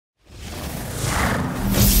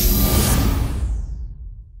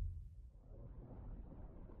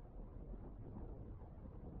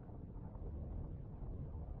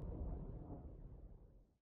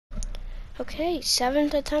Okay,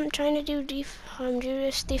 7th attempt trying to do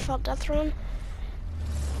JDuth default death run.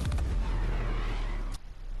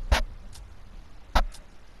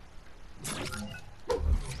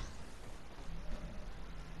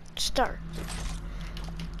 Start.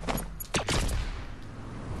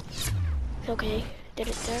 Okay, did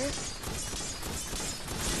it there.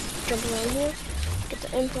 Jump around here. Get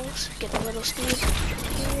the impulse. Get the little speed.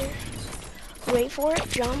 Jump here. Wait for it.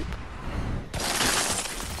 Jump.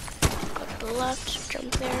 Go to the left.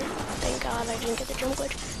 Jump there. Thank God I didn't get the jump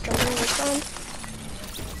glitch. Jump in was done.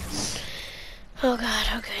 Oh God.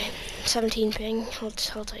 Okay. 17 ping. I'll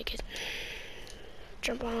take it.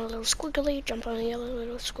 Jump on a little squiggly. Jump on the other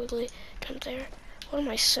little squiggly. Jump there. What am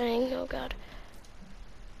I saying? Oh God.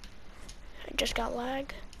 I just got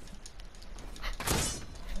lag.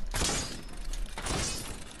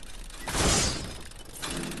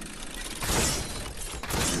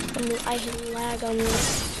 I hit lag on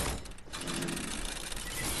this.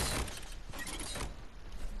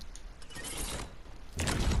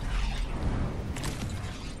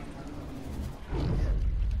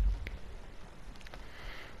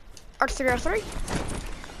 R3.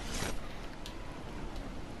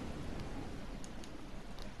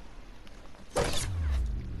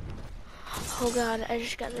 Oh God, I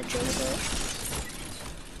just got the jump glitch.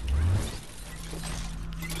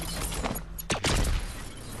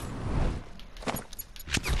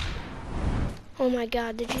 Oh my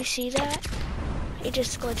God, did you see that? It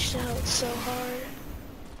just glitched out so hard.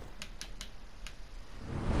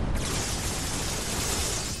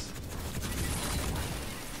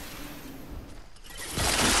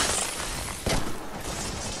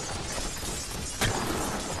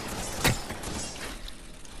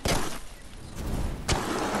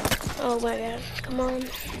 Oh my God, come on.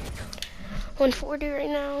 140 right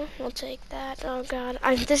now, I'll take that. Oh God,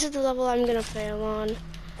 this is the level I'm gonna fail on.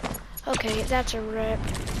 Okay, that's a rip.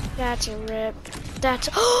 That's a rip. That's,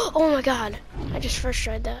 oh my God. I just first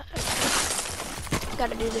tried that.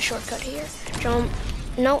 Gotta do the shortcut here. Jump.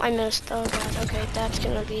 No, I missed. Oh God, okay, that's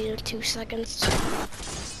gonna be 2 seconds.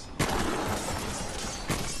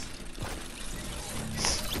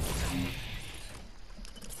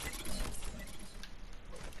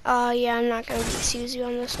 Yeah, I'm not gonna beat Susie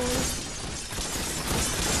on this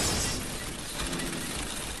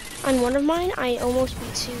one. On one of mine, I almost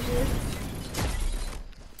beat Susie.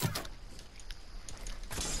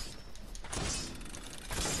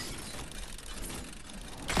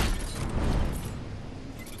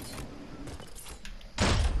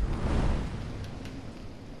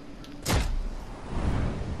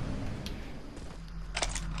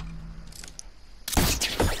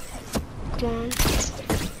 Come on.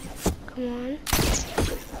 Come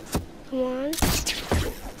on.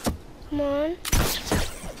 Come on.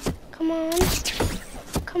 Come on.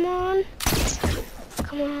 Come on. Come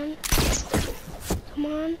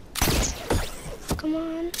on. Come on. Come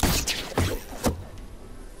on.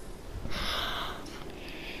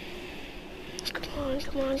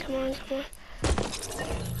 Come on. Come on.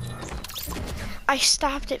 I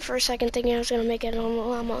stopped it for a second thinking I was gonna make it on the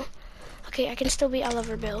llama. Okay, I can still be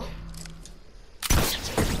Oliver Bill.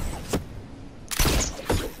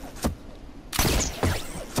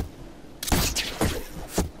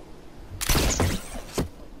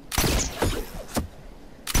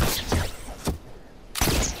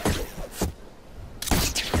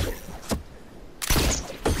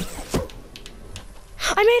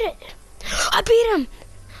 I made it! I beat him!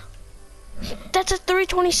 That's a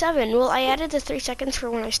 327. Well, I added the 3 seconds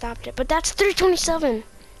for when I stopped it, but that's 327.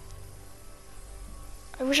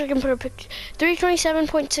 I wish I can put a picture.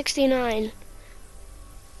 327.69. It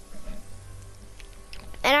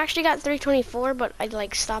actually got 324, but I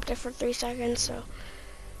like stopped it for 3 seconds, so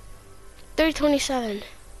 327.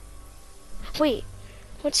 Wait,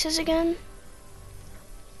 what's his again?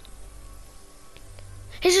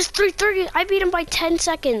 His is 330. I beat him by 10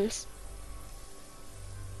 seconds.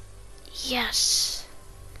 Yes.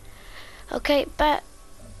 Okay, bet.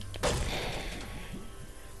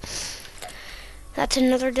 That's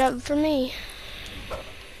another dub for me.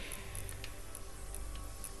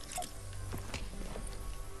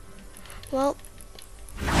 Well,